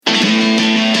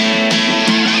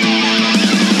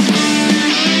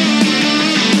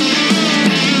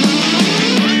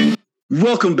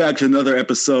Welcome back to another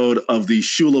episode of the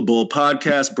Shula Bowl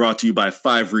podcast brought to you by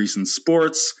 5 Reasons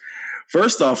Sports.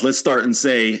 First off, let's start and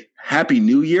say Happy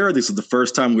New Year. This is the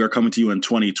first time we are coming to you in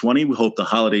 2020. We hope the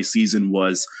holiday season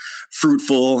was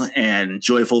fruitful and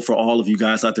joyful for all of you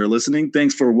guys out there listening.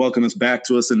 Thanks for welcoming us back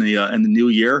to us in the new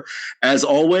year. As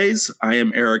always, I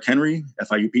am Eric Henry,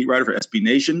 FIU beat writer for SB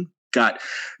Nation. Got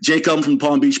Jake Elm from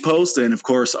Palm Beach Post, and of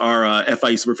course our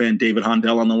FIU superfan David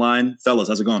Hondell on the line. Fellas,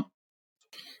 how's it going?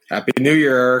 Happy New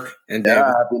Year, Eric. And David. Yeah,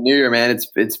 Happy New Year, man.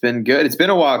 It's been good. It's been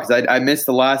a while because I missed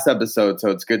the last episode, so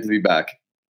it's good to be back.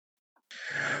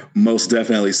 Most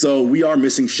definitely. So we are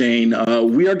missing Shane.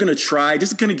 We are going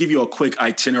to give you a quick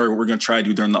itinerary what we're going to try to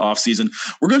do during the off season.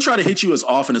 We're going to try to hit you as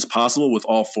often as possible with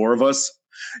all 4 of us.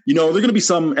 You know, there are going to be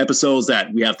some episodes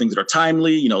that we have things that are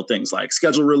timely, you know, things like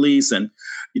schedule release and,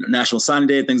 you know, National Signing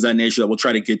Day, things of that nature that we'll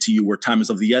try to get to you where time is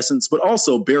of the essence. But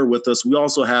also bear with us. We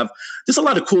also have just a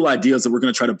lot of cool ideas that we're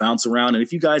going to try to bounce around. And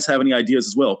if you guys have any ideas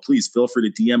as well, please feel free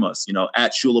to DM us, you know,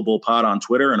 at Shula Bowl Pod on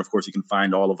Twitter. And of course, you can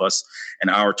find all of us and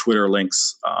our Twitter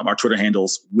links, our Twitter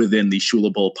handles within the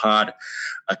Shula Bowl Pod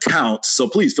account. So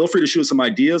please feel free to shoot some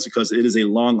ideas because it is a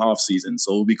long off season.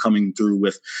 So we'll be coming through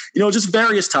with, you know, just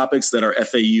various topics that are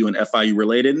FAU and FIU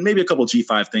related and maybe a couple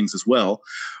G5 things as well.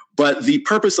 But the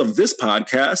purpose of this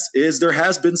podcast is there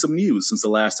has been some news since the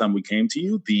last time we came to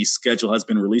you. The schedule has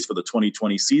been released for the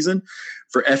 2020 season.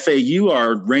 For FAU,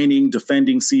 our reigning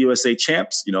defending CUSA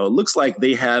champs, you know, it looks like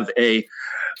they have I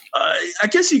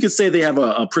guess you could say they have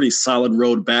a pretty solid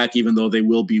road back, even though they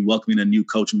will be welcoming a new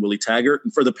coach in Willie Taggart.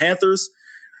 And for the Panthers,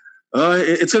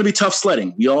 it's going to be tough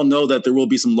sledding. We all know that there will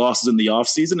be some losses in the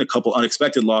offseason, a couple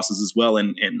unexpected losses as well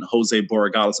in Jose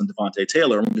Borregales and Devontae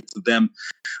Taylor. We'll get to them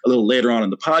a little later on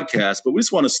in the podcast. But we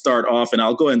just want to start off, and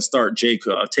I'll go ahead and start, Jake,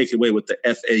 take it away with the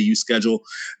FAU schedule.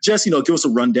 Just, you know, give us a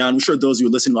rundown. I'm sure those of you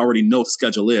listening already know what the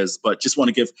schedule is, but just want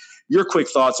to give your quick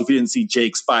thoughts. If you didn't see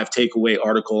Jake's 5 takeaway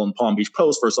article in Palm Beach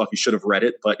Post, first off, you should have read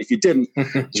it. But if you didn't,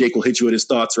 Jake will hit you with his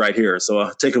thoughts right here.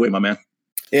 So take it away, my man.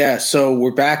 Yeah, so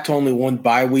we're back to only one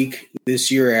bye week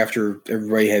this year after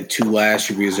everybody had 2 last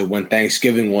year because of when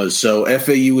Thanksgiving was. So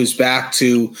FAU is back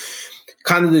to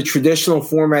kind of the traditional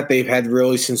format they've had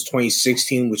really since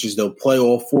 2016, which is they'll play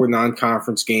all 4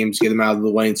 non-conference games, get them out of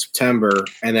the way in September,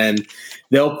 and then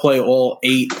they'll play all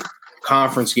 8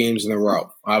 conference games in a row.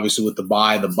 Obviously with the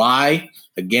bye. The bye,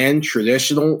 again,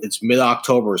 traditional, it's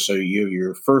mid-October. So you have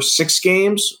your first 6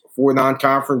 games, 4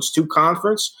 non-conference, 2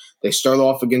 conference. They start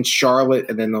off against Charlotte,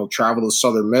 and then they'll travel to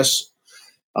Southern Miss.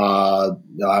 They'll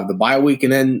have the bye week.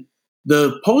 And then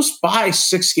the post-bye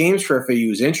 6 games for FAU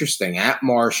is interesting. At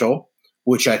Marshall,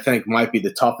 which I think might be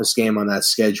the toughest game on that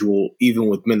schedule, even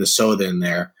with Minnesota in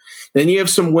there. Then you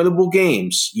have some winnable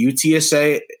games.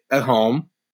 UTSA at home,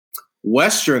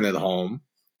 Western at home,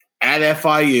 at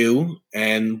FIU,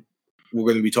 and we're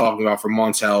going to be talking about for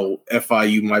months how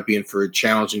FIU might be in for a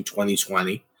challenging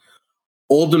 2020.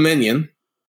 Old Dominion,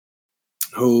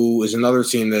 who is another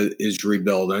team that is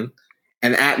rebuilding,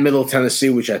 and at Middle Tennessee,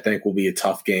 which I think will be a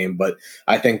tough game, but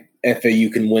I think FAU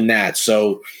can win that.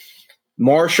 So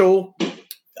Marshall,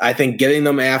 I think getting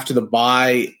them after the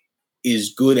bye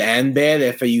is good and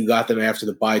bad. FAU got them after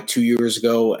the bye 2 years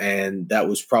ago, and that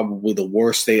was probably the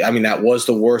worst. That was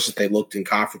the worst that they looked in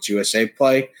Conference USA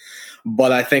play.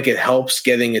 But I think it helps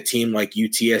getting a team like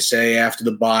UTSA after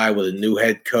the bye with a new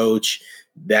head coach.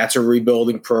 That's a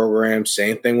rebuilding program.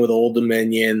 Same thing with Old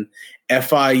Dominion.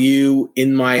 FIU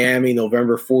in Miami,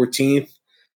 November 14th.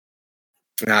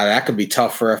 Now, that could be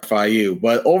tough for FIU.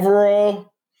 But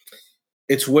overall,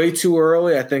 it's way too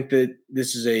early. I think that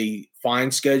this is a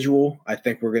fine schedule. I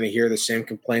think we're going to hear the same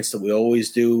complaints that we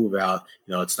always do about,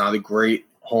 you know, it's not a great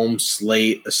home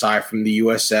slate aside from the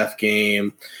USF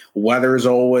game. Weather is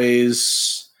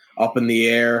always up in the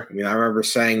air. I mean, I remember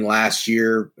saying last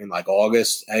year in like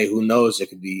August, hey, who knows? It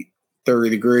could be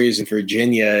 30 degrees in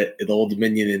Virginia at Old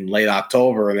Dominion in late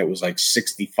October, and it was like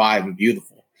 65 and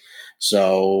beautiful.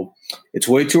 So it's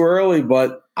way too early,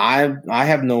 but I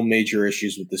have no major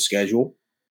issues with the schedule.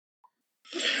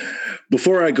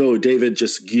 Before I go, David, do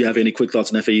you have any quick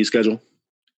thoughts on FAU schedule?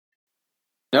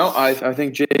 No, I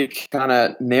think Jake kind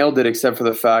of nailed it, except for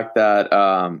the fact that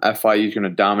FIU is going to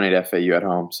dominate FAU at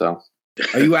home. So,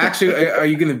 are you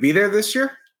going to be there this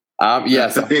year?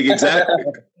 Yes, exactly.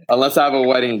 Unless I have a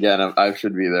wedding again, I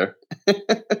should be there.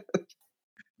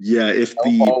 Yeah, if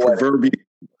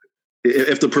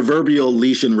the proverbial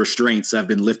leash and restraints have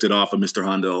been lifted off of Mr.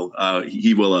 Hondo,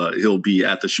 he'll be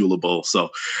at the Shula Bowl. So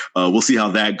we'll see how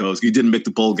that goes. He didn't make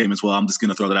the bowl game as well. I'm just going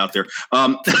to throw that out there.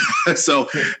 So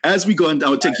as we go in, I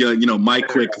would take my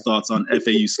quick thoughts on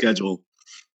FAU schedule.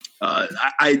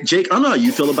 Jake, I don't know how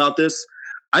you feel about this.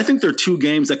 I think there are two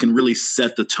games that can really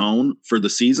set the tone for the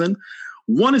season.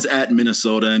 One is at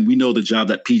Minnesota, and we know the job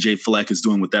that PJ Fleck is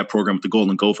doing with that program with the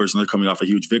Golden Gophers, and they're coming off a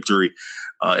huge victory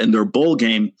in their bowl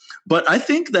game. But I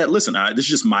think that, listen, this is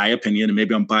just my opinion, and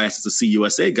maybe I'm biased as a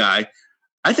CUSA guy.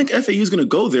 I think FAU is going to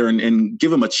go there and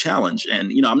give them a challenge.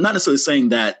 And, I'm not necessarily saying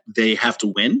that they have to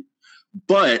win,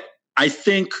 but I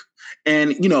think –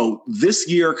 and, this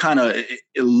year kind of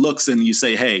it looks and you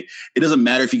say, hey, it doesn't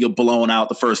matter if you get blown out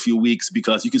the first few weeks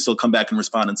because you can still come back and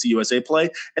respond and see USA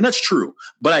play. And that's true.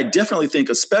 But I definitely think,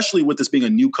 especially with this being a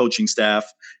new coaching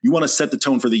staff, you want to set the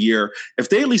tone for the year. If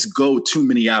they at least go to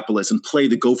Minneapolis and play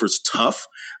the Gophers tough,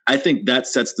 I think that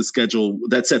sets the schedule.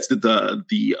 That sets the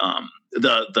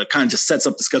kind of just sets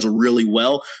up the schedule really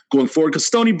well going forward. Because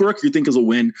Stony Brook, you think is a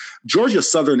win. Georgia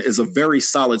Southern is a very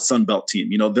solid Sun Belt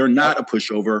team. They're not a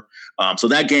pushover. So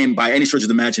that game, by any stretch of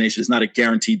the imagination, is not a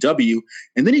guaranteed W.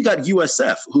 And then you got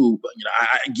USF, who,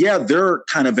 they're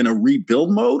kind of in a rebuild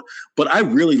mode. But I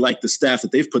really like the staff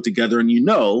that they've put together, and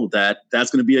that's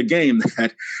going to be a game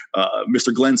that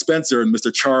Mr. Glenn Spencer and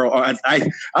Mr. Charles. I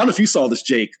don't know if you saw this,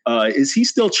 Jake. Is he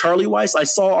still Charlie Weiss? I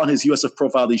saw on his USF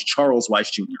profile he's Charles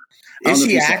Weiss Jr. Is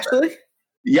he actually?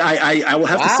 Yeah, I will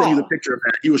have to send you the picture of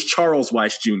that. He was Charles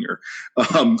Weiss Jr.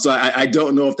 So I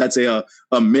don't know if that's a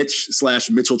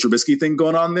Mitch/Mitchell Trubisky thing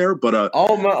going on there, but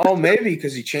maybe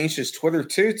because he changed his Twitter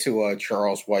too to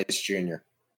Charles Weiss Jr.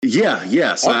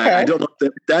 Yeah. So okay. I don't know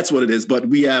if that's what it is, but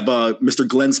we have Mr.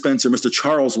 Glenn Spencer, Mr.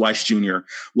 Charles Weiss Jr.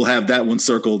 We'll have that one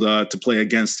circled to play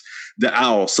against the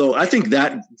Owls. So I think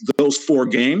that those 4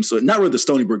 games, so not really the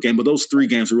Stony Brook game, but those 3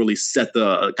 games will really set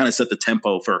the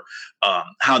tempo for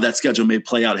how that schedule may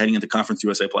play out heading into Conference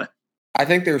USA play. I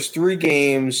think there's 3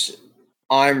 games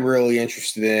I'm really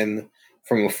interested in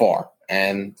from afar.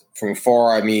 And from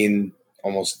afar, I mean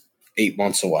almost 8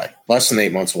 months away, less than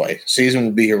 8 months away. Season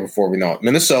will be here before we know it.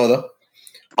 Minnesota,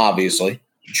 obviously.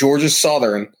 Georgia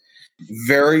Southern,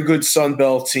 very good Sun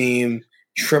Belt team,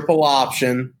 triple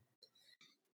option.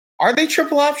 Are they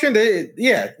triple option?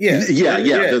 Yeah. Yes.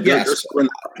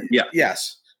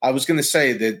 I was going to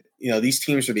say that, these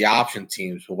teams are the option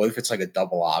teams, but what if it's like a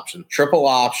double option? Triple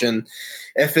option.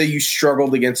 FAU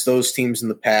struggled against those teams in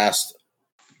the past.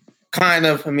 Kind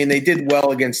of. I mean, they did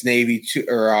well against Navy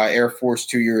or Air Force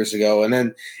 2 years ago. And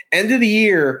then end of the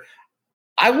year,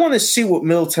 I want to see what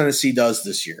Middle Tennessee does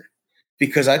this year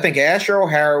because I think Asher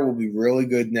O'Hara will be really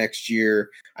good next year.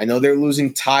 I know they're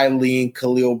losing Ty Lee and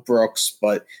Khalil Brooks,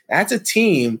 but that's a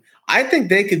team. I think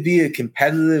they could be a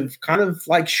competitive, kind of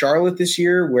like Charlotte this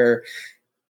year, where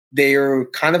they are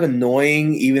kind of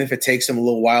annoying, even if it takes them a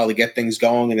little while to get things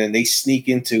going, and then they sneak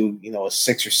into, a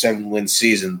 6 or 7 win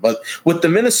season. But with the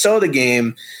Minnesota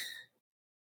game,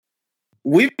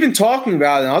 we've been talking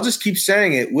about it, and I'll just keep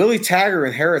saying it. Willie Taggart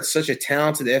inherits such a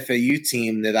talented FAU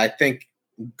team that I think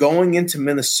going into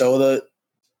Minnesota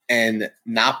and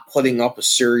not putting up a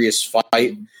serious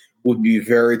fight would be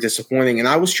very disappointing. And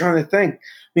I was trying to think,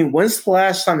 when's the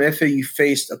last time FAU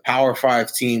faced a Power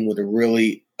 5 team with a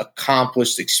really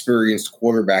accomplished, experienced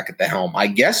quarterback at the helm? I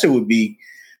guess it would be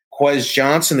Quez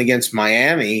Johnson against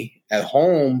Miami at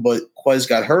home, but Quez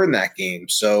got hurt in that game.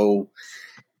 So,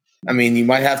 you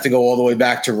might have to go all the way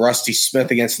back to Rusty Smith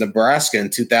against Nebraska in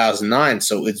 2009.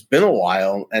 So it's been a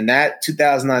while. And that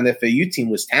 2009 FAU team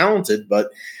was talented, but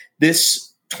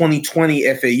this 2020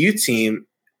 FAU team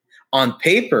on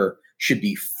paper should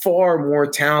be far more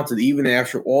talented even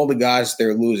after all the guys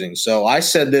they're losing. So I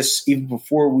said this even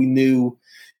before we knew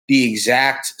the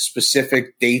exact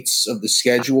specific dates of the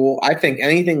schedule. I think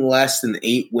anything less than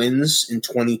 8 wins in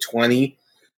 2020,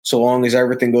 so long as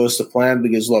everything goes to plan,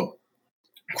 because look,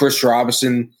 Chris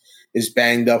Robinson is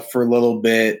banged up for a little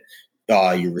bit.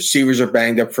 Your receivers are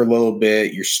banged up for a little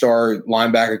bit. Your star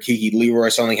linebacker, Kiki Leroy,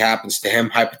 something happens to him,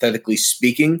 hypothetically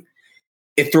speaking,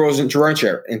 it throws a wrench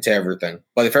into everything.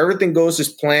 But if everything goes as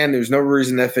planned, there's no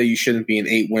reason FAU shouldn't be an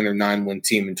 8-win or 9-win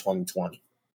team in 2020.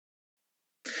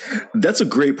 That's a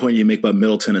great point you make about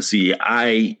Middle Tennessee.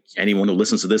 Anyone who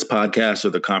listens to this podcast or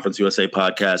the Conference USA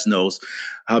podcast knows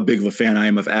how big of a fan I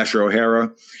am of Asher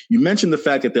O'Hara. You mentioned the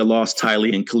fact that they lost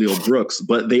Tylee and Khalil Brooks,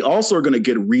 but they also are going to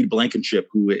get Reed Blankenship,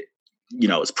 who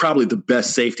is probably the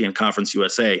best safety in Conference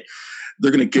USA.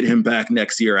 They're going to get him back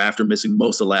next year after missing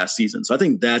most of last season. So I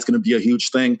think that's going to be a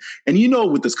huge thing. And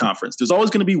with this conference, there's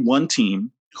always going to be one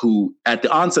team who at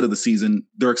the onset of the season,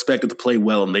 they're expected to play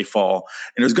well and they fall.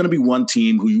 And there's going to be one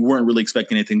team who you weren't really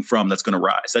expecting anything from that's going to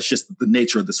rise. That's just the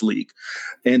nature of this league.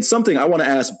 And something I want to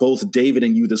ask both David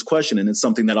and you this question, and it's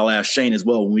something that I'll ask Shane as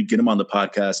well when we get him on the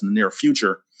podcast in the near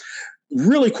future.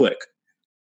 Really quick,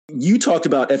 you talked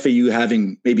about FAU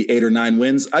having maybe 8 or 9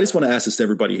 wins. I just want to ask this to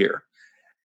everybody here.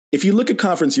 if you look at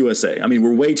Conference USA, I mean,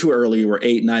 we're way too early. We're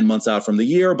 8-9 months out from the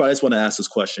year, but I just want to ask this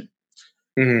question.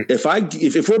 Mm-hmm.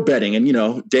 If we're betting,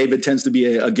 and, David tends to be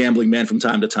a gambling man from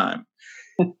time to time,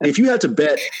 if you had to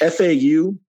bet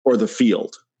FAU or the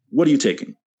field, what are you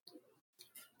taking?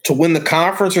 To win the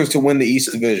conference or to win the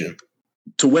East Division?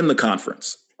 To win the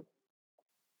conference.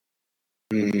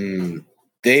 David,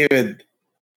 David,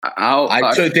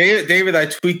 I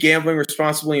tweet gambling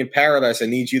responsibly in paradise. I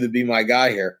need you to be my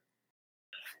guy here.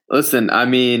 Listen, I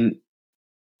mean,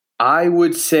 I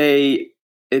would say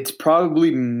it's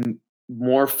probably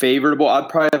more favorable. I'd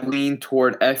probably lean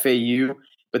toward FAU,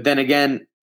 but then again,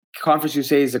 Conference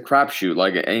USA is a crapshoot.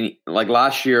 Like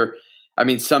last year, I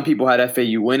mean, some people had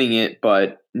FAU winning it,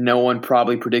 but no one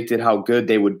probably predicted how good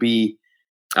they would be.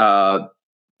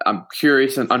 I'm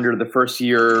curious, and under the first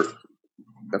year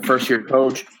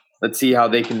coach, let's see how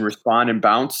they can respond and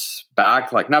bounce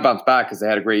back. Like, not bounce back because they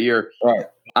had a great year. Right.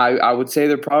 I would say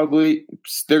they're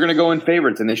going to go in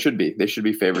favorites, and they should be. They should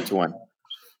be favored to win.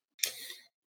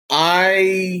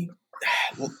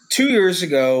 2 years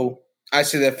ago, I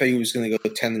said FAU was going to go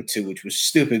 10-2, which was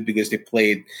stupid because they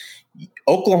played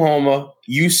Oklahoma,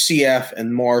 UCF,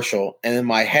 and Marshall. And in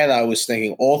my head, I was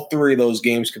thinking all three of those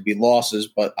games could be losses,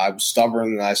 but I was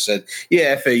stubborn and I said,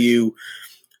 yeah, FAU.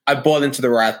 I bought into the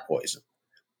rat poison.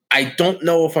 I don't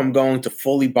know if I'm going to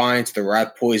fully buy into the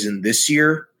rat poison this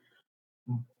year,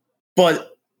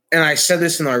 but, and I said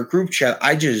this in our group chat,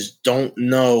 I just don't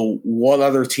know what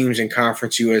other teams in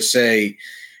Conference USA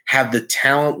have the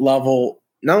talent level,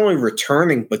 not only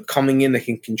returning, but coming in that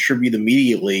can contribute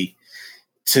immediately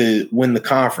to win the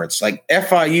conference. Like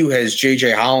FIU has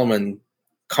J.J. Holloman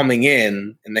coming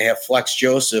in, and they have Flex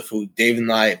Joseph, who David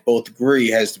and I both agree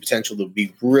has the potential to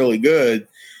be really good,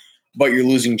 but you're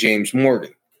losing James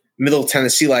Morgan. Middle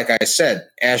Tennessee, like I said,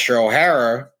 Asher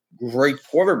O'Hara, great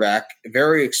quarterback,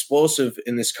 very explosive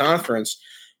in this conference.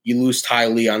 You lose Ty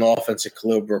Lee on offense and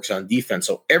Khalil Brooks on defense.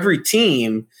 So every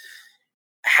team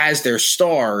has their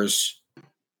stars,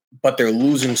 but they're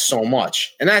losing so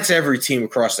much. And that's every team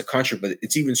across the country, but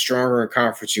it's even stronger in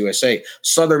Conference USA.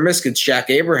 Southern Miss gets Jack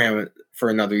Abraham for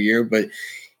another year, but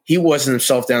he wasn't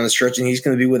himself down the stretch, and he's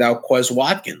going to be without Quez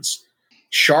Watkins.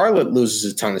 Charlotte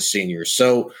loses a ton of seniors.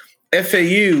 So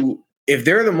FAU, if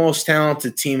they're the most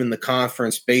talented team in the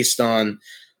conference based on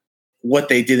what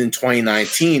they did in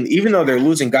 2019, even though they're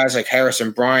losing guys like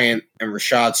Harrison Bryant and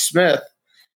Rashad Smith,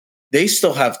 they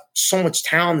still have so much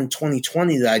talent in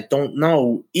 2020 that I don't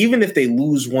know. Even if they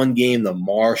lose one game to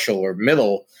Marshall or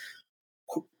Middle,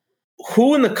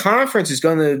 who in the conference is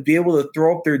going to be able to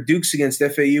throw up their dukes against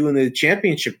FAU in the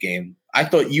championship game? I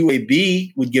thought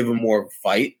UAB would give them more of a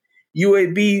fight.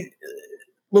 UAB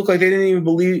looked like they didn't even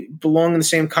belong in the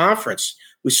same conference.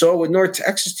 We saw it with North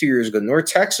Texas 2 years ago. North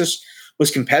Texas was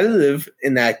competitive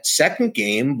in that second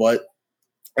game, but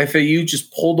FAU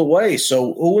just pulled away.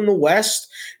 So who in the West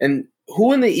and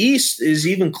who in the East is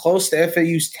even close to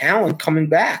FAU's talent coming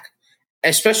back,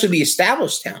 especially the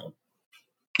established talent?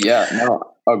 Yeah, no.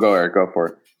 I'll go, Eric. Go for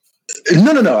it.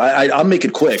 No. I'll make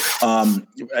it quick.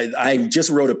 I just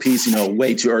wrote a piece,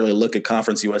 way too early to look at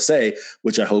Conference USA,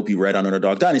 which I hope you read on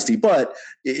Underdog Dynasty. But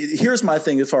here's my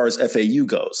thing as far as FAU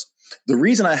goes. The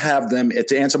reason I have them,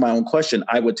 to answer my own question,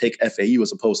 I would take FAU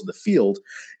as opposed to the field,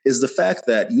 is the fact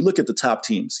that you look at the top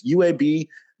teams. UAB,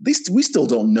 we still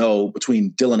don't know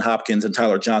between Dylan Hopkins and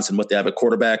Tyler Johnson what they have at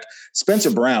quarterback.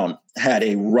 Spencer Brown had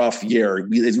a rough year.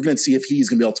 We're going to see if he's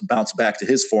going to be able to bounce back to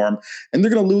his form. And they're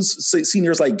going to lose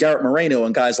seniors like Garrett Moreno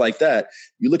and guys like that.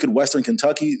 You look at Western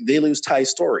Kentucky, they lose Ty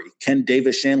Story. Can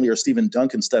Davis Shanley or Stephen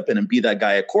Duncan step in and be that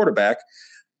guy at quarterback?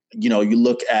 You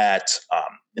look at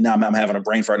and now I'm having a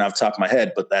brain fart off the top of my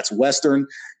head, but that's Western.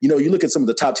 You look at some of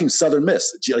the top teams, Southern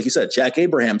Miss, like you said, Jack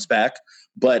Abraham's back,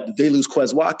 but they lose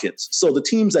Quez Watkins. So the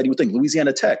teams that you would think,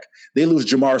 Louisiana Tech, they lose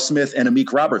Jamar Smith and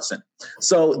Amik Robertson.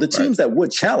 So the teams that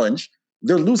would challenge,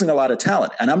 they're losing a lot of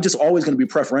talent. And I'm just always going to be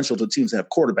preferential to teams that have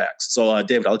quarterbacks. So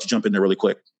David, I'll let you jump in there really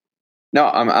quick. No,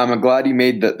 I'm glad you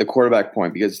made the quarterback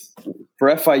point, because for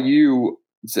FIU,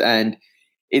 and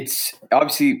it's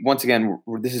obviously, once again,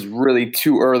 this is really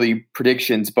too early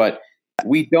predictions, but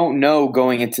we don't know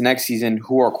going into next season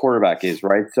who our quarterback is,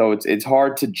 right? So it's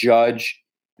hard to judge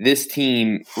this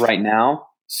team right now.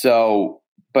 So,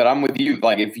 but I'm with you.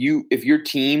 Like if your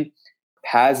team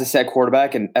has a set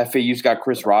quarterback and FAU's got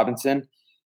Chris Robinson,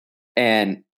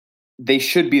 and they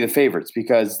should be the favorites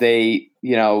because he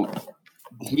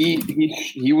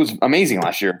was amazing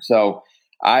last year. So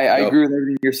I agree with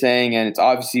everything you're saying, and it's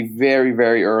obviously very,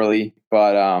 very early,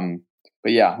 but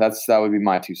yeah, that would be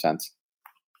my 2 cents.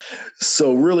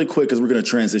 So really quick, as we're going to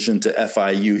transition to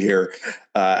FIU here,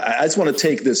 I just want to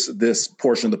take this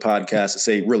portion of the podcast to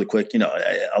say really quick,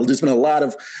 there's been a lot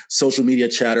of social media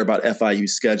chatter about FIU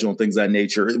schedule and things of that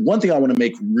nature. One thing I want to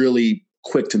make really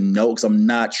quick to note, because I'm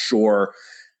not sure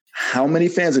how many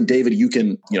fans, and David, you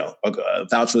can,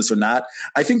 vouch for this or not.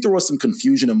 I think there was some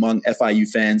confusion among FIU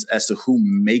fans as to who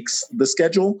makes the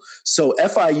schedule. So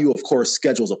FIU, of course,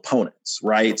 schedules opponents,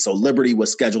 right? So Liberty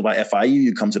was scheduled by FIU.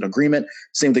 You come to an agreement.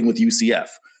 Same thing with UCF.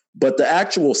 But the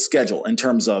actual schedule in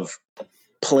terms of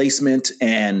placement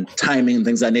and timing and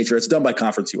things of that nature, it's done by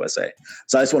Conference USA.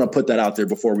 So I just want to put that out there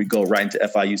before we go right into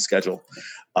FIU's schedule.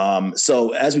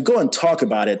 So as we go and talk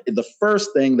about it, the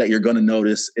first thing that you're going to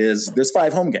notice is there's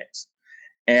 5 home games.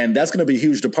 And that's going to be a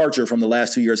huge departure from the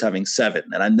last 2 years having 7.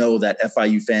 And I know that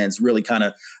FIU fans really kind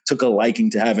of took a liking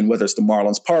to having, whether it's the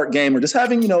Marlins Park game or just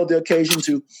having, the occasion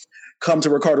to come to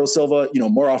Ricardo Silva,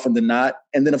 more often than not.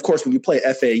 And then, of course, when you play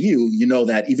FAU, you know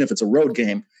that even if it's a road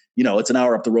game, it's an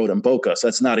hour up the road in Boca. So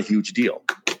that's not a huge deal.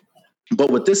 But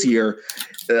with this year,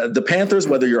 the Panthers,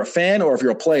 whether you're a fan or if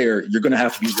you're a player, you're going to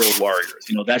have to be road warriors.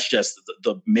 That's just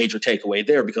the major takeaway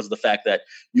there because of the fact that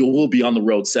you will be on the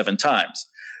road 7 times.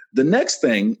 The next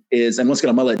thing is, and once again,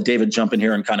 I'm going to let David jump in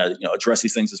here and kind of address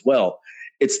these things as well.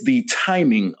 It's the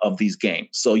timing of these games.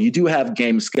 So you do have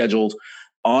games scheduled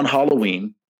on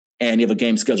Halloween, and you have a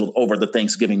game scheduled over the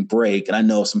Thanksgiving break. And I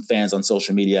know some fans on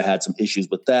social media had some issues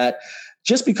with that.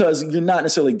 Just because you're not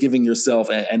necessarily giving yourself,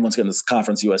 and once again, this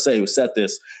Conference USA who set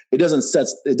this, it doesn't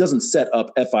set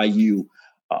up FIU,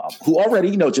 who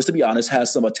already, just to be honest,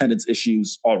 has some attendance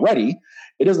issues already.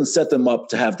 It doesn't set them up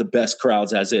to have the best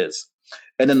crowds as is.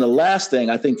 And then the last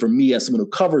thing, I think for me as someone who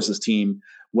covers this team,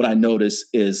 what I notice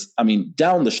is,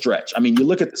 down the stretch, you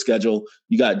look at the schedule,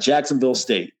 you got Jacksonville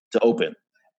State to open,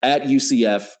 at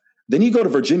UCF, then you go to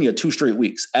Virginia 2 straight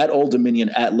weeks, at Old Dominion,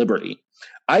 at Liberty.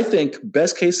 I think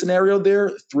best case scenario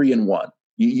there, 3-1.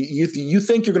 You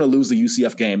think you're going to lose the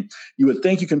UCF game. You would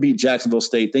think you can beat Jacksonville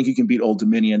State, think you can beat Old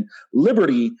Dominion.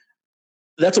 Liberty,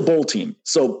 that's a bowl team.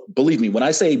 So believe me, when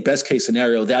I say best case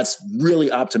scenario, that's really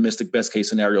optimistic best case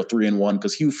scenario, 3-1,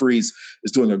 because Hugh Freeze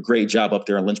is doing a great job up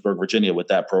there in Lynchburg, Virginia with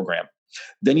that program.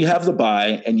 Then you have the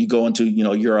bye and you go into,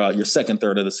 your second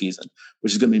third of the season,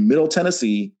 which is going to be Middle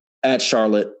Tennessee, at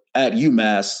Charlotte, at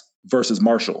UMass versus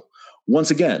Marshall.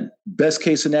 Once again, best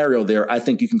case scenario there, I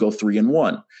think you can go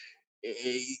 3-1.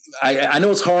 I know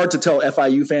it's hard to tell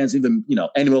FIU fans, even,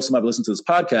 anyone else who might listen to this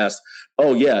podcast,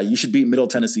 oh, yeah, you should beat Middle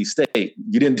Tennessee State.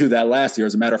 You didn't do that last year.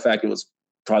 As a matter of fact, it was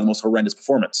probably the most horrendous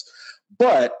performance.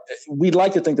 But we'd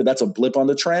like to think that that's a blip on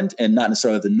the trend and not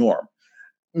necessarily the norm.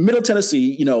 Middle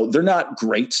Tennessee, they're not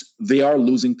great. They are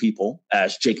losing people,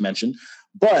 as Jake mentioned,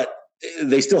 but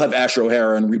they still have Asher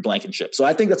O'Hara and Reed Blankenship. So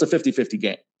I think that's a 50-50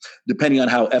 game, depending on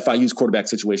how FIU's quarterback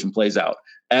situation plays out.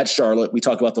 At Charlotte, we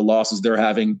talk about the losses they're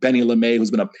having. Benny LeMay, who's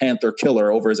been a Panther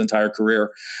killer over his entire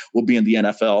career, will be in the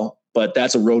NFL, but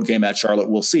that's a road game at Charlotte.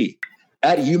 We'll see.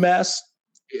 At UMass,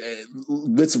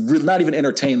 let's not even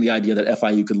entertain the idea that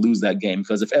FIU could lose that game,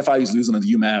 because if FIU's losing to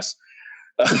UMass,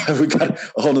 we got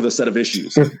a whole other set of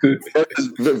issues.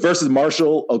 Versus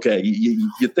Marshall, okay,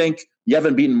 you think you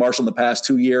haven't beaten Marshall in the past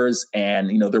 2 years,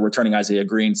 and they're returning Isaiah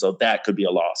Green, so that could be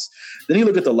a loss. Then you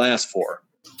look at the last 4.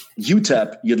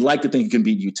 UTEP, you'd like to think you can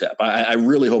beat UTEP. I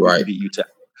really hope you can beat UTEP.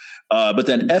 But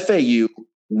then FAU,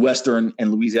 Western,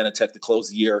 and Louisiana Tech to close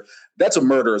the year, that's a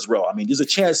murderer's row. There's a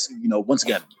chance, once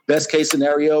again, best case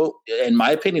scenario, in my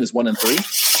opinion, is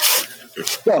 1-3.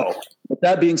 So with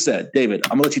that being said, David,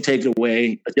 I'm going to let you take it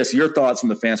away. Just your thoughts from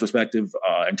the fans' perspective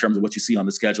in terms of what you see on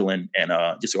the schedule and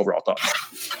just your overall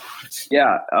thoughts.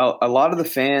 Yeah, a lot of the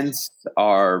fans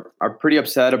are pretty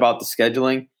upset about the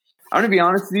scheduling. I'm going to be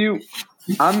honest with you.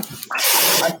 I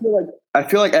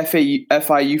feel like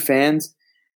FIU fans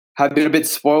have been a bit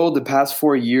spoiled the past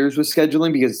 4 years with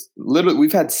scheduling, because literally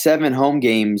we've had 7 home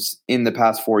games in the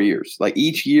past 4 years. Like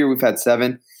each year we've had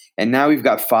 7, and now we've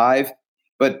got 5.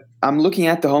 But I'm looking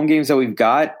at the home games that we've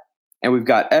got, and we've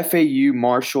got FAU,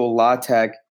 Marshall, La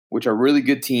Tech, which are really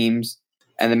good teams,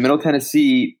 and then Middle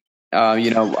Tennessee.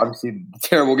 Obviously the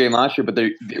terrible game last year, but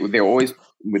they're always,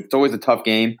 it's always a tough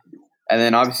game. And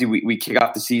then obviously we kick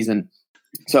off the season.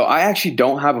 So I actually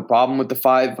don't have a problem with the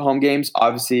 5 home games.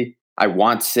 Obviously I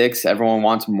want 6. Everyone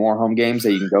wants more home games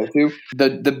that you can go to.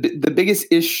 The biggest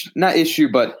issue,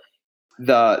 but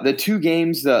the 2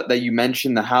 games that you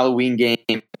mentioned, the Halloween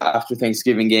game after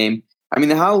Thanksgiving game.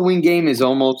 The Halloween game is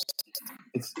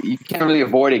you can't really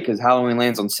avoid it because Halloween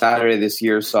lands on Saturday this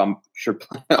year. So I'm sure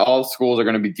all schools are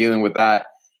going to be dealing with that.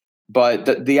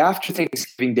 But the after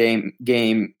Thanksgiving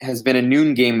game has been a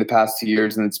noon game the past 2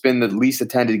 years, and it's been the least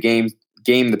attended game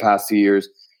the past 2 years.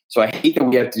 So I hate that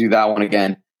we have to do that one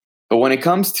again. But when it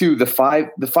comes to the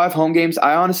five home games,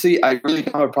 I really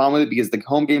don't have a problem with it because the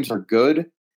home games are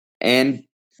good, and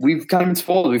we've kind of been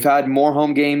spoiled. We've had more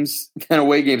home games than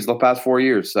away games the past 4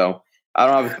 years, so I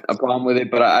don't have a problem with it.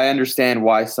 But I understand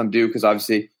why some do, because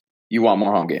obviously you want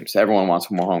more home games. Everyone wants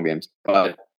more home games.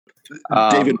 But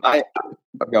David, I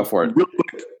go for it.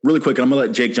 Really quick, and I'm going to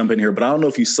let Jake jump in here, but I don't know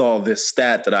if you saw this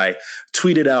stat that I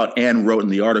tweeted out and wrote in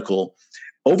the article.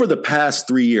 Over the past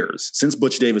 3 years, since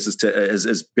Butch Davis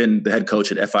has been the head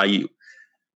coach at FIU,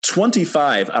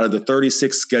 25 out of the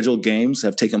 36 scheduled games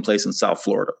have taken place in South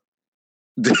Florida.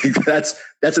 That's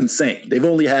insane. They've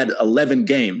only had 11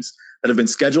 games that have been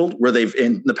scheduled where they've,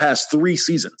 in the past 3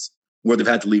 seasons, where they've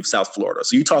had to leave South Florida.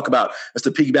 So you talk about, as to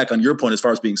piggyback on your point as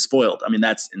far as being spoiled, I mean,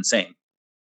 that's insane.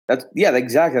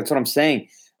 Exactly. That's what I'm saying.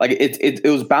 Like it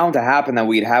was bound to happen that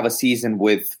we'd have a season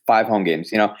with 5 home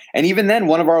games, and even then,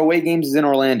 one of our away games is in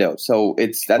Orlando. So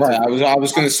that's right. I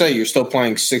was going to say you're still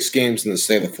playing 6 games in the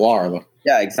state of Florida.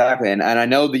 Yeah, exactly. And I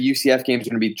know the UCF game is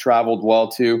going to be traveled well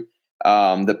too.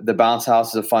 The bounce house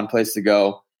is a fun place to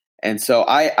go, and so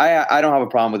I don't have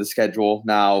a problem with the schedule.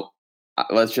 Now,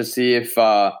 let's just see if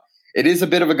it is a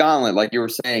bit of a gauntlet, like you were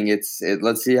saying.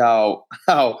 Let's see how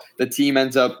the team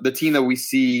ends up. The team that we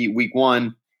see week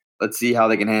 1. Let's see how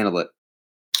they can handle it.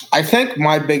 I think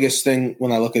my biggest thing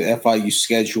when I look at FIU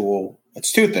schedule,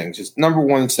 it's 2 things. It's number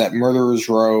 1, it's that murderer's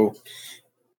row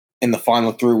in the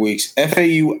final 3 weeks.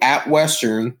 FAU at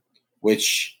Western,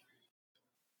 which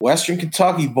Western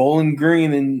Kentucky, Bowling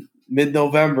Green in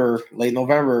mid-November, late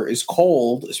November, is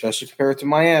cold, especially compared to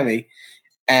Miami,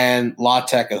 and La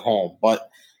Tech at home. But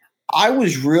I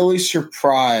was really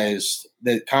surprised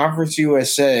that Conference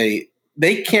USA,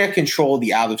 they can't control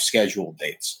the out-of-schedule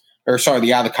dates.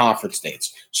 The out-of-conference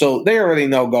dates. So they already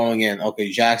know going in, okay,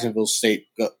 Jacksonville State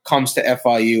comes to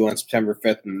FIU on September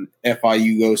 5th, and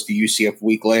FIU goes to UCF a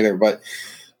week later. But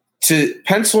to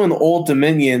pencil in Old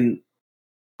Dominion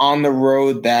on the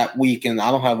road that week, and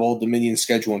I don't have Old Dominion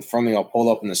schedule in front of me, I'll pull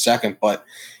it up in a second, but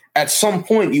at some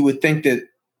point you would think that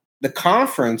the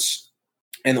conference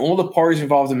and all the parties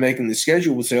involved in making the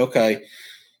schedule would say, okay,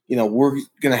 we're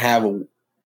going to have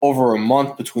over a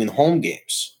month between home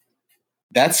games.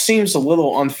 That seems a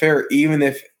little unfair, even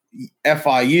if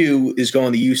FIU is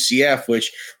going to UCF, which,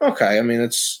 okay, I mean,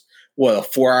 it's, a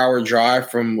 4-hour drive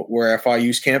from where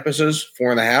FIU's campus is,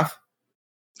 4.5?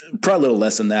 Probably a little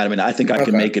less than that. I mean, I think I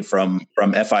can make it from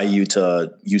FIU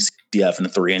to UCF in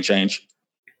 3 and change.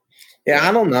 Yeah,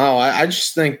 I don't know. I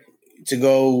just think to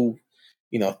go,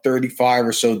 35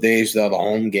 or so days without a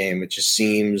home game, it just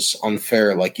seems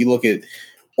unfair. Like, you look at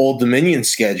Old Dominion's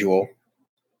schedule,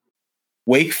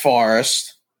 Wake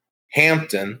Forest,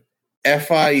 Hampton,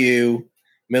 FIU,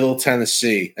 Middle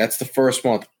Tennessee. That's the first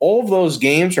month. All of those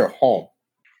games are home.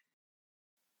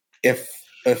 If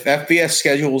FBS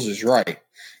schedules is right.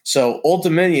 So Old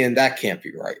Dominion, that can't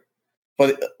be right.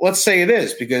 But let's say it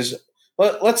is, because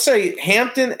let's say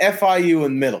Hampton, FIU,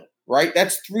 and Middle, right?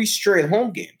 That's 3 straight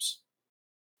home games.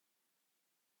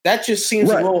 That just seems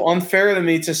a little unfair to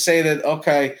me to say that,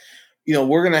 okay,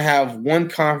 we're going to have one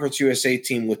Conference USA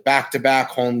team with back-to-back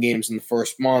home games in the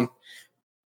first month,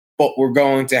 but we're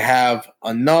going to have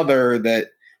another that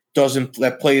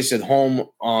plays at home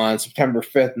on September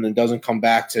 5th and then doesn't come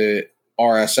back to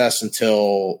RSS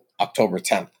until October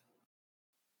 10th.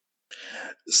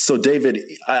 So, David,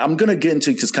 I'm going to get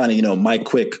into just kind of, my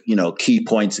quick, key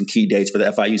points and key dates for the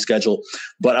FIU schedule.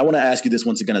 But I want to ask you this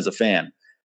once again as a fan.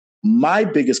 My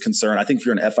biggest concern, I think if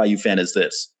you're an FIU fan, is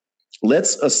this.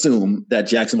 Let's assume that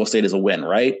Jacksonville State is a win,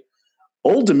 right?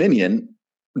 Old Dominion,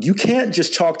 you can't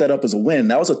just chalk that up as a win.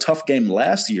 That was a tough game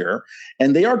last year,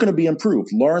 and they are going to be improved.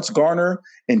 Lawrence Garner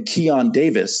and Keon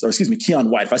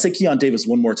White. If I say Keon Davis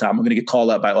one more time, I'm going to get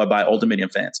called out by Old Dominion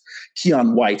fans.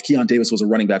 Keon Davis was a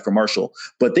running back for Marshall,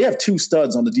 but they have 2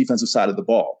 studs on the defensive side of the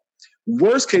ball.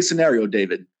 Worst case scenario,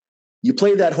 David, you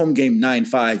play that home game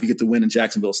 9-5, you get the win in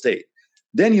Jacksonville State.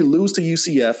 Then you lose to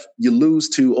UCF, you lose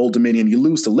to Old Dominion, you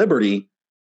lose to Liberty.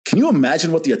 Can you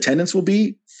imagine what the attendance will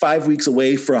be 5 weeks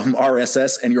away from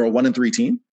RSS and you're a 1-3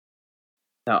 team?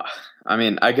 No, I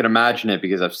mean, I can imagine it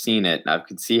because I've seen it. I've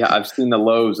seen the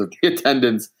lows of the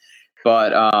attendance.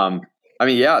 But, at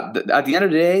the end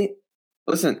of the day,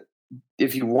 listen,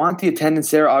 if you want the attendance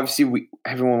there, obviously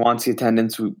everyone wants the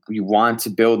attendance. We want to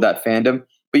build that fandom,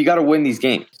 but you got to win these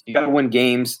games. You got to win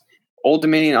games. Old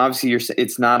Dominion, obviously,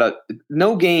 it's not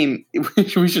no game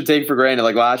we should take for granted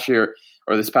like last year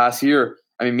or this past year.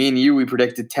 I mean, me and you, we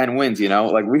predicted 10 wins.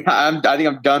 I think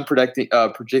I'm done predicting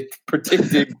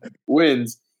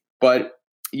wins. But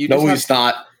he's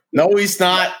not. No, he's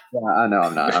not. Yeah, I know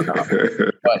I'm not.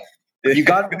 You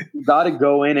got to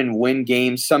go in and win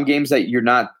games. Some games that you're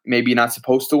not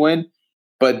supposed to win.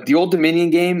 But the Old Dominion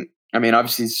game, I mean,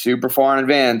 obviously super far in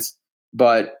advance,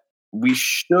 but we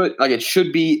should it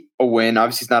should be a win.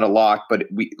 Obviously, it's not a lock, but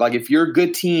if you're a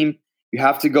good team, you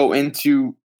have to go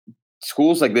into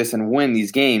schools like this and win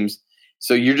these games.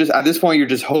 So you're just at this point, you're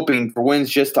just hoping for wins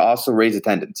just to also raise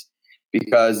attendance.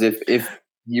 Because if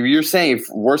you're saying if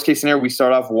worst case scenario we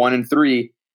start off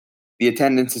 1-3, the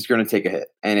attendance is going to take a hit,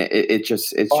 and it's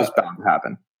just bound to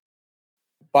happen.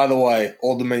 By the way,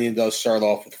 Old Dominion does start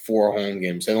off with 4 home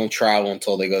games. They don't travel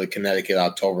until they go to Connecticut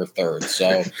October 3rd.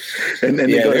 So,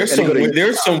 there's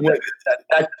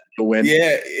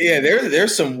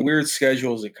some weird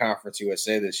schedules in Conference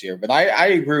USA this year. But I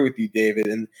agree with you, David,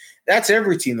 and that's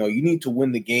every team though. You need to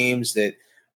win the games that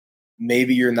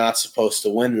maybe you're not supposed to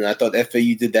win, and I thought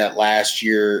FAU did that last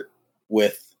year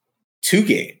with 2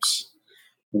 games.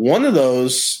 One of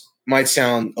those might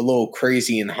sound a little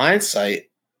crazy in hindsight.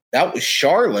 That was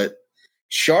Charlotte.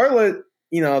 Charlotte,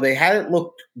 they hadn't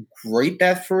looked great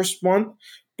that first month,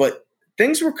 but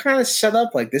things were kind of set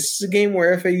up like this is a game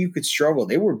where FAU could struggle.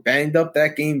 They were banged up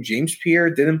that game. James Pierre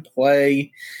didn't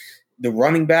play. The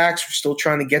running backs were still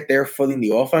trying to get their footing.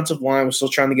 The offensive line was still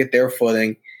trying to get their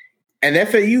footing. And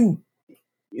FAU,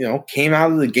 came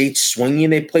out of the gate swinging.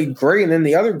 They played great. And then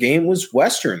the other game was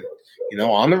Western,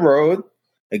 on the road,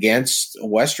 against a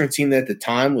Western team that at the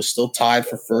time was still tied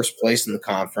for first place in the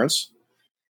conference.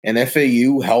 And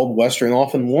FAU held Western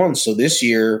off and won. So this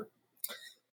year,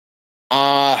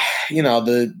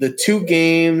 the 2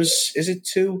 games, is it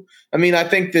 2? I mean, I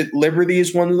think that Liberty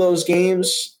is one of those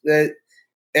games that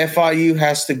FIU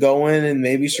has to go in and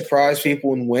maybe surprise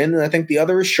people and win. And I think the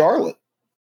other is Charlotte.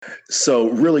 So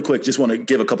really quick, just want to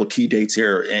give a couple key dates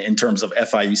here in terms of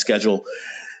FIU schedule.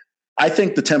 I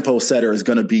think the tempo setter is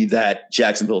going to be that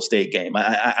Jacksonville State game.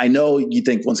 I know you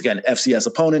think, once again, FCS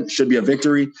opponent should be a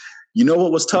victory. You know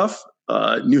what was tough?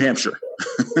 New Hampshire.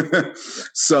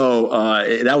 So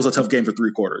that was a tough game for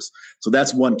 3 quarters. So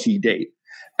that's one key date.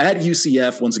 At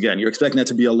UCF, once again, you're expecting that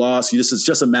to be a loss. This is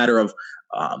just a matter of,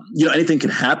 anything can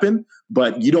happen,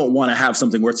 but you don't want to have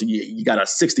something where you got a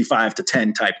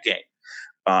 65-10 type game.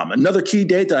 Another key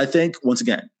date that I think, once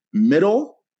again,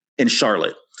 Middle and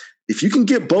Charlotte. If you can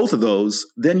get both of those,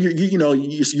 then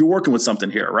you're working with something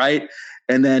here, right?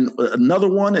 And then another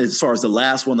one, as far as the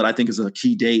last one that I think is a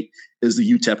key date, is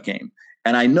the UTEP game.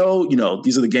 And I know,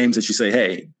 these are the games that you say,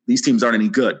 hey, these teams aren't any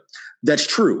good. That's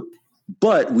true.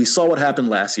 But we saw what happened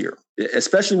last year,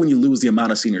 especially when you lose the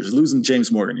amount of seniors. You're losing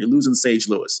James Morgan. You're losing Sage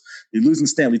Lewis. You're losing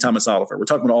Stanley Thomas Oliver. We're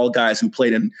talking about all guys who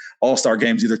played in all-star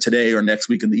games either today or next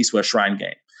week in the East-West Shrine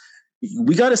game.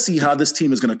 We got to see how this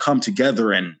team is going to come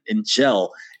together and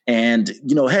gel. And,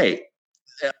 hey,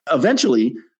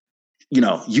 eventually,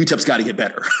 UTEP's got to get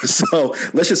better. So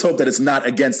let's just hope that it's not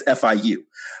against FIU.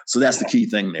 So that's the key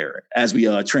thing there as we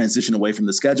transition away from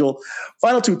the schedule.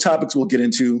 Final 2 topics we'll get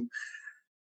into.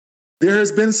 There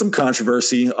has been some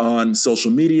controversy on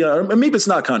social media, or maybe it's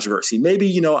not controversy.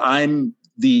 Maybe, I'm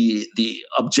the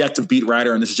objective beat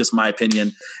writer, and this is just my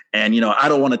opinion. And, I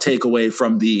don't want to take away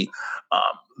from the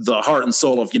heart and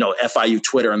soul of, FIU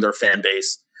Twitter and their fan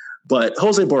base. But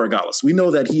Jose Borregales, we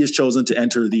know that he has chosen to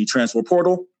enter the transfer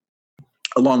portal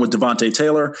along with Devontae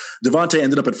Taylor. Devontae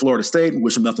ended up at Florida State.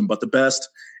 Wish him nothing but the best.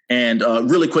 And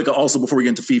really quick, also before we get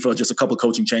into FIFA, just a couple of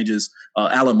coaching changes.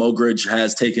 Alan Mogridge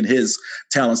has taken his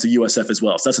talents to USF as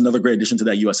well. So that's another great addition to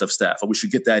that USF staff. We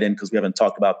should get that in because we haven't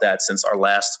talked about that since our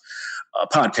last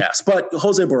podcast. But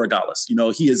Jose Borregales,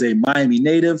 he is a Miami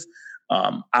native.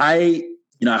 I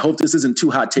hope this isn't too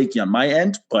hot takey on my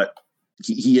end, but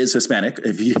he is Hispanic,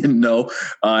 if you didn't know.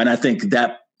 And I think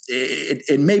that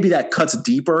it maybe that cuts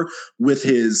deeper with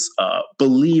his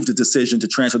believed decision to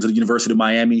transfer to the University of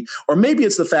Miami. Or maybe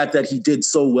it's the fact that he did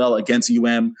so well against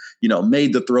UM,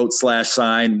 made the throat slash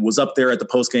sign, was up there at the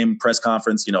postgame press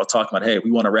conference, talking about, hey,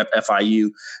 we want to rep FIU.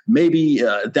 Maybe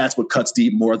that's what cuts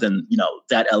deep more than,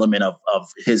 that element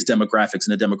of his demographics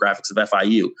and the demographics of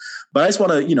FIU. But I just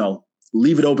want to,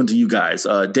 leave it open to you guys.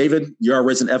 David, you're a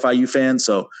resident FIU fan,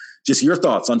 so just your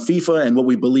thoughts on FIFA and what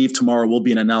we believe tomorrow will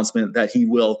be an announcement that he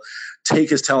will take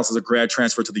his talents as a grad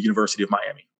transfer to the University of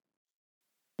Miami.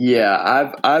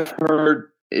 Yeah, I've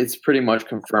heard it's pretty much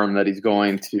confirmed that he's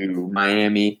going to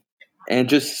Miami. And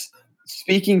just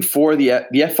speaking for the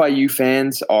FIU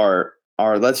fans are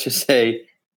let's just say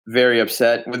very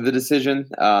upset with the decision,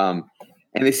 and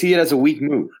they see it as a weak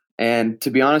move. And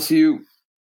to be honest with you,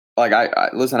 I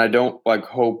listen, I don't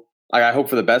hope. I hope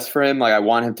for the best for him. I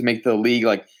want him to make the league.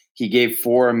 He gave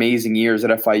 4 amazing years at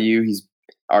FIU.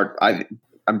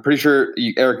 I'm pretty sure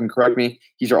Eric can correct me.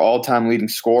 He's our all-time leading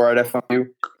scorer at FIU.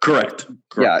 Correct.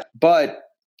 Yeah, but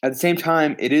at the same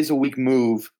time, it is a weak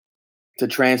move to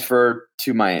transfer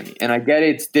to Miami. And I get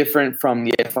it's different from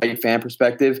the FIU fan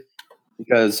perspective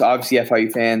because obviously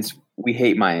FIU fans, we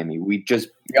hate Miami. We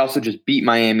also just beat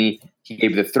Miami. He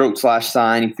gave the throat slash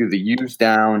sign. He threw the U's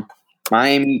down.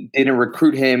 Miami didn't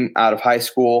recruit him out of high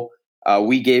school.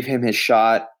 We gave him his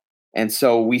shot. And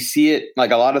so we see it,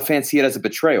 like a lot of fans see it as a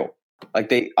betrayal. Like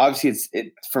they obviously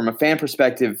it's from a fan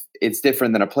perspective, it's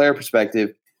different than a player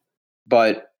perspective,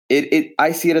 but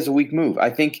I see it as a weak move. I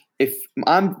think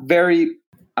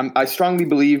I strongly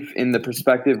believe in the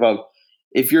perspective of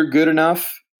if you're good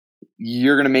enough,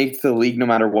 you're going to make it to the league no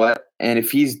matter what. And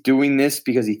if he's doing this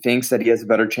because he thinks that he has a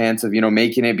better chance of,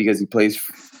 making it because he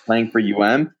playing for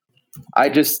UM, I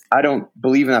don't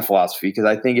believe in that philosophy because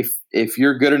I think if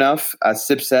you're good enough, as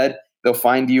Sip said, they'll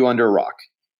find you under a rock.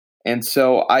 And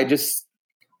so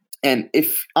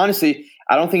honestly,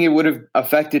 I don't think it would have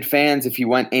affected fans if he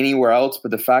went anywhere else, but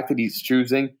the fact that he's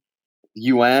choosing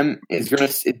UM is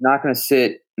not going to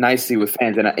sit nicely with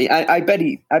fans. And I bet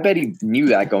he knew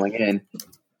that going in,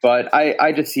 but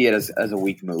I just see it as a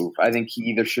weak move. I think he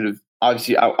either should have,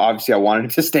 obviously I wanted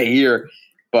him to stay here,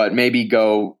 but maybe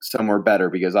go somewhere better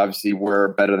because obviously we're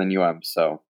better than UM.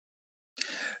 So,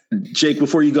 Jake,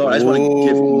 before you go, I just want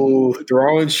to give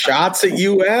throwing shots at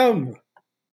UM.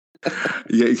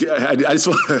 Yeah, I just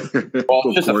want. Well,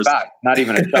 it's just a fact, not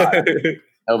even a shot.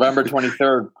 November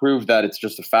 23rd proved that it's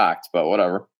just a fact, but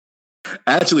whatever.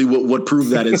 Actually, what proved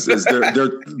that is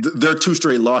their 2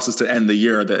 straight losses to end the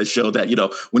year that show that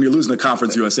when you're losing the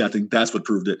Conference USA, I think that's what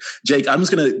proved it. Jake, I'm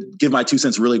just going to give my 2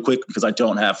 cents really quick because I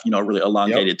don't have really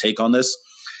elongated take on this.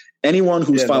 Anyone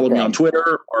who's followed me on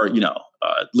Twitter or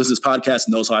listens to this podcast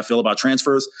knows how I feel about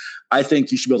transfers. I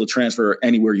think you should be able to transfer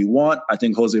anywhere you want. I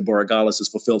think Jose Borregales has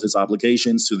fulfilled his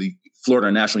obligations to the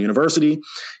Florida National University.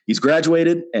 He's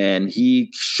graduated, and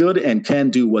he should and can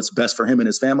do what's best for him and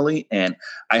his family, and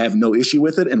I have no issue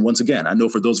with it. And once again, I know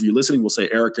for those of you listening will say,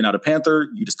 Eric, you're not a Panther.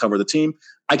 You just cover the team.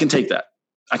 I can take that.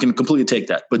 I can completely take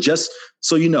that. But just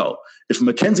so you know, if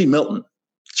Mackenzie Milton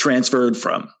transferred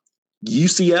from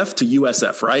UCF to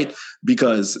USF, right?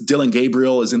 Because Dylan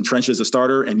Gabriel is entrenched as a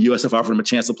starter and USF offered him a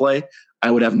chance to play,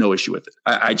 I would have no issue with it.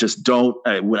 I just don't.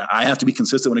 I have to be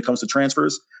consistent when it comes to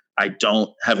transfers. I don't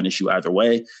have an issue either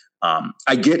way.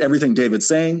 I get everything David's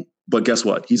saying, but guess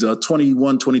what? He's a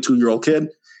 21, 22-year-old kid,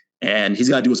 and he's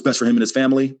got to do what's best for him and his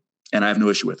family, and I have no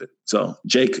issue with it. So,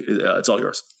 Jake, it's all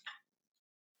yours.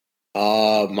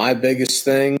 My biggest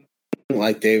thing,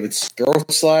 like David's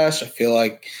throat slash, I feel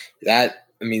like that.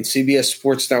 CBS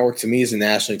Sports Network to me is a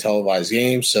nationally televised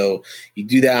game. So you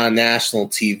do that on national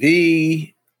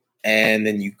TV, and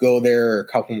then you go there a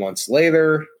couple months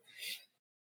later.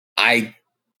 I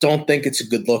don't think it's a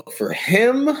good look for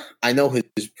him. I know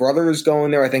his brother is going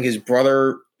there. I think his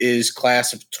brother is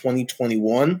class of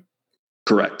 2021.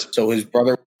 Correct. So his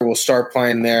brother will start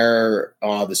playing there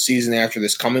the season after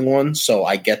this coming one. So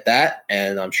I get that.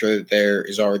 And I'm sure that there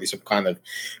is already some kind of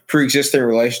pre-existing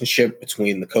relationship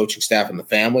between the coaching staff and the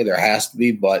family. There has to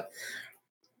be. But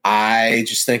I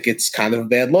just think it's kind of a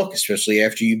bad look, especially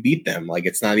after you beat them. Like,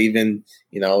 it's not even,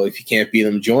 if you can't beat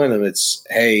them, join them. It's,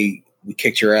 hey, we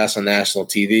kicked your ass on national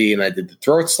TV and I did the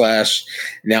throat slash.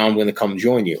 Now I'm going to come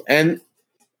join you. And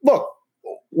look,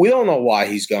 we don't know why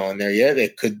he's going there yet.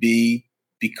 It could be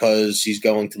because he's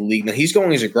going to the league. Now, he's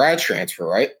going as a grad transfer,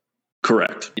 right?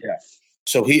 Correct. Yeah.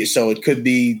 So it could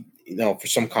be, for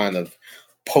some kind of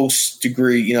post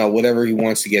degree, whatever he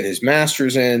wants to get his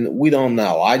master's in. We don't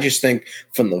know. I just think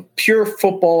from the pure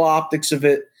football optics of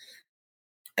it,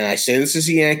 and I say this as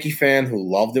a Yankee fan who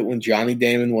loved it when Johnny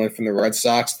Damon went from the Red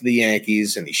Sox to the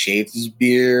Yankees and he shaved his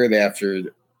beard after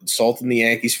insulting the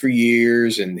Yankees for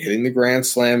years and hitting the grand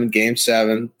slam in Game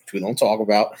 7, which we don't talk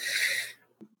about.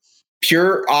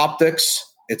 Pure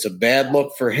optics, it's a bad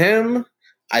look for him.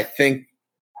 I think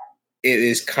it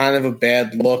is kind of a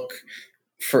bad look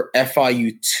for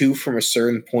FIU too from a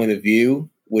certain point of view,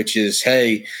 which is,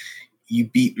 hey, you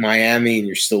beat Miami and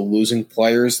you're still losing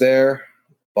players there.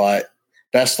 But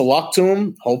best of luck to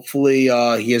him. Hopefully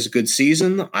he has a good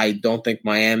season. I don't think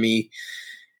Miami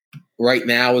right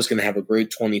now is going to have a great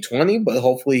 2020, but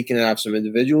hopefully he can have some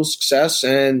individual success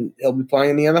and he'll be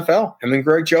playing in the NFL. Him and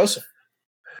Greg Joseph.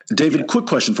 David, quick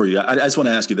question for you. I just want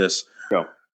to ask you this. Go.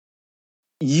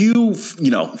 You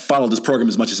follow this program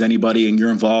as much as anybody, and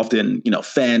you're involved in,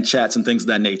 fan chats and things of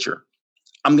that nature.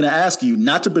 I'm going to ask you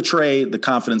not to betray the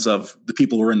confidence of the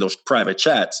people who are in those private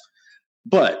chats,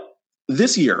 but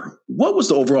this year, what was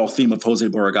the overall theme of Jose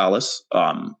Borregales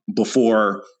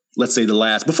before let's say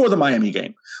before the Miami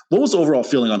game. What was the overall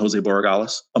feeling on Jose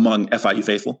Borregales among FIU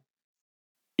faithful?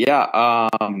 Yeah,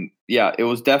 it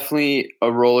was definitely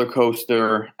a roller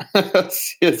coaster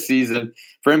season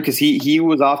for him because he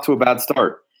was off to a bad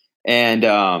start, and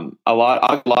a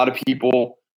lot of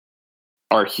people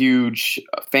are huge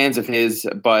fans of his,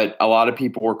 but a lot of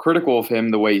people were critical of him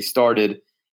the way he started,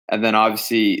 and then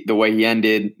obviously the way he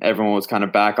ended, everyone was kind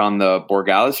of back on the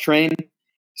Borregales train.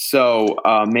 So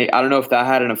I don't know if that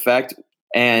had an effect,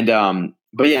 and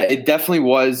but yeah, it definitely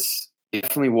was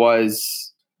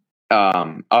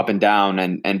up and down,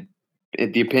 and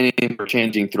the opinions were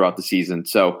changing throughout the season.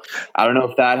 So I don't know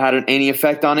if that had any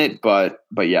effect on it, but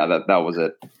yeah, that was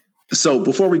it. So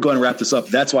before we go and wrap this up,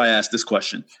 that's why I asked this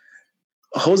question.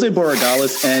 Jose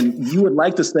Borregales, and you would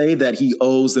like to say that he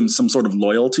owes them some sort of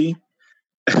loyalty.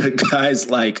 Guys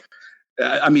like,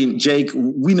 I mean, Jake,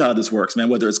 we know how this works, man,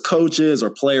 whether it's coaches or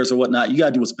players or whatnot, you got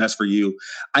to do what's best for you.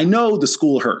 I know the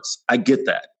school hurts. I get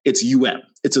that. It's UM.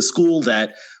 It's a school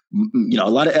that, a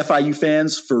lot of FIU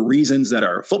fans, for reasons that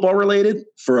are football related,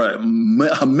 for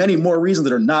many more reasons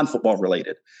that are non-football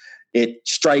related, it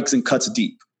strikes and cuts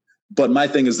deep. But my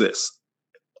thing is this.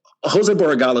 Jose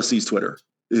Borregales sees Twitter.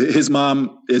 His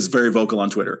mom is very vocal on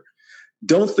Twitter.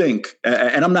 Don't think,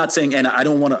 and I'm not saying, and I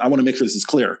want to make sure this is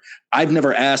clear. I've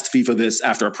never asked FIFA this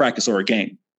after a practice or a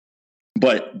game,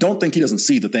 but don't think he doesn't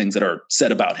see the things that are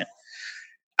said about him.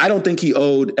 I don't think he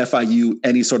owed FIU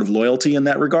any sort of loyalty in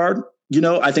that regard.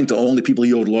 I think the only people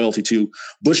he owed loyalty to,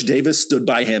 Bush Davis stood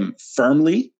by him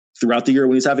firmly throughout the year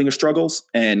when he's having his struggles,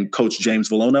 and Coach James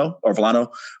Villano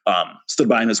stood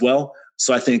by him as well.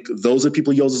 So I think those are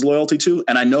people he owes his loyalty to.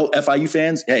 And I know FIU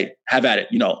fans, hey, have at it.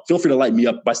 Feel free to light me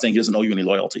up by saying he doesn't owe you any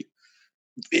loyalty.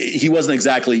 He wasn't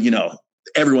exactly,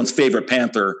 everyone's favorite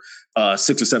Panther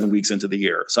 6 or 7 weeks into the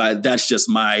year. So that's just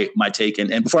my take.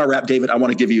 And before I wrap, David, I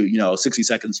want to give you, 60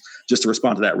 seconds just to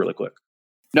respond to that really quick.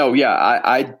 No, yeah,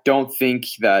 I don't think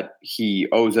that he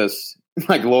owes us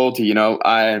loyalty.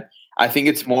 I think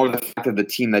it's more the fact of the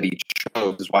team that he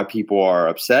chose is why people are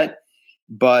upset.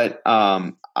 But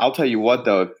I'll tell you what,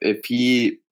 though, if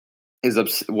he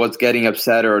was getting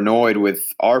upset or annoyed with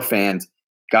our fans,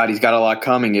 God, he's got a lot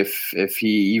coming. If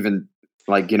he even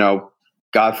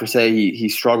God forbid he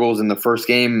struggles in the first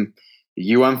game,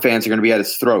 UM fans are going to be at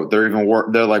his throat. They're even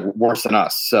they're worse than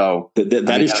us. So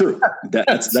that is true.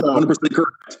 That's 100%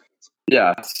 correct.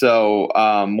 Yeah. So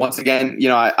once again,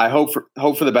 I hope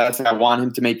for the best. I want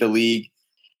him to make the league.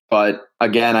 But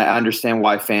again, I understand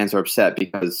why fans are upset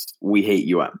because we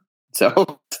hate UM.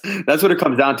 So that's what it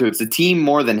comes down to. It's the team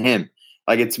more than him.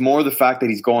 It's more the fact that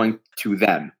he's going to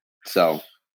them. So.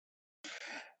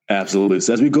 Absolutely.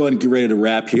 So as we go ahead and get ready to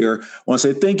wrap here, I want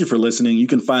to say thank you for listening. You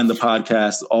can find the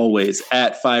podcast always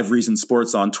at 5 Reasons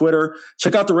Sports on Twitter.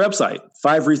 Check out the website,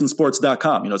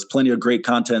 5reasonsports.com. It's plenty of great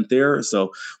content there.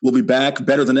 So we'll be back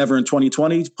better than ever in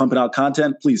 2020, pumping out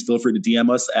content. Please feel free to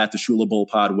DM us at the Shula Bowl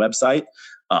Pod website.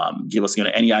 Give us,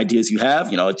 any ideas you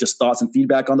have, just thoughts and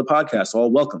feedback on the podcast.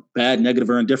 All welcome, bad, negative,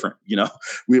 or indifferent.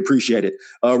 We appreciate it.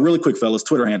 Really quick, fellas,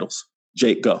 Twitter handles.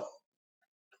 Jake, go.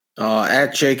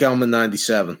 At Jake Elman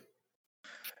 97.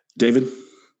 David?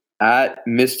 At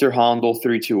Mr. Hondel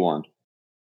 321.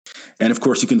 And of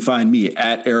course, you can find me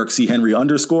at Eric C. Henry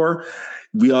 _.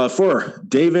 We are for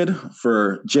David,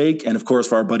 for Jake, and of course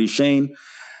for our buddy Shane.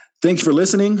 Thank you for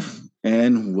listening,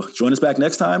 and join us back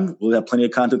next time. We'll have plenty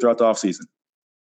of content throughout the offseason.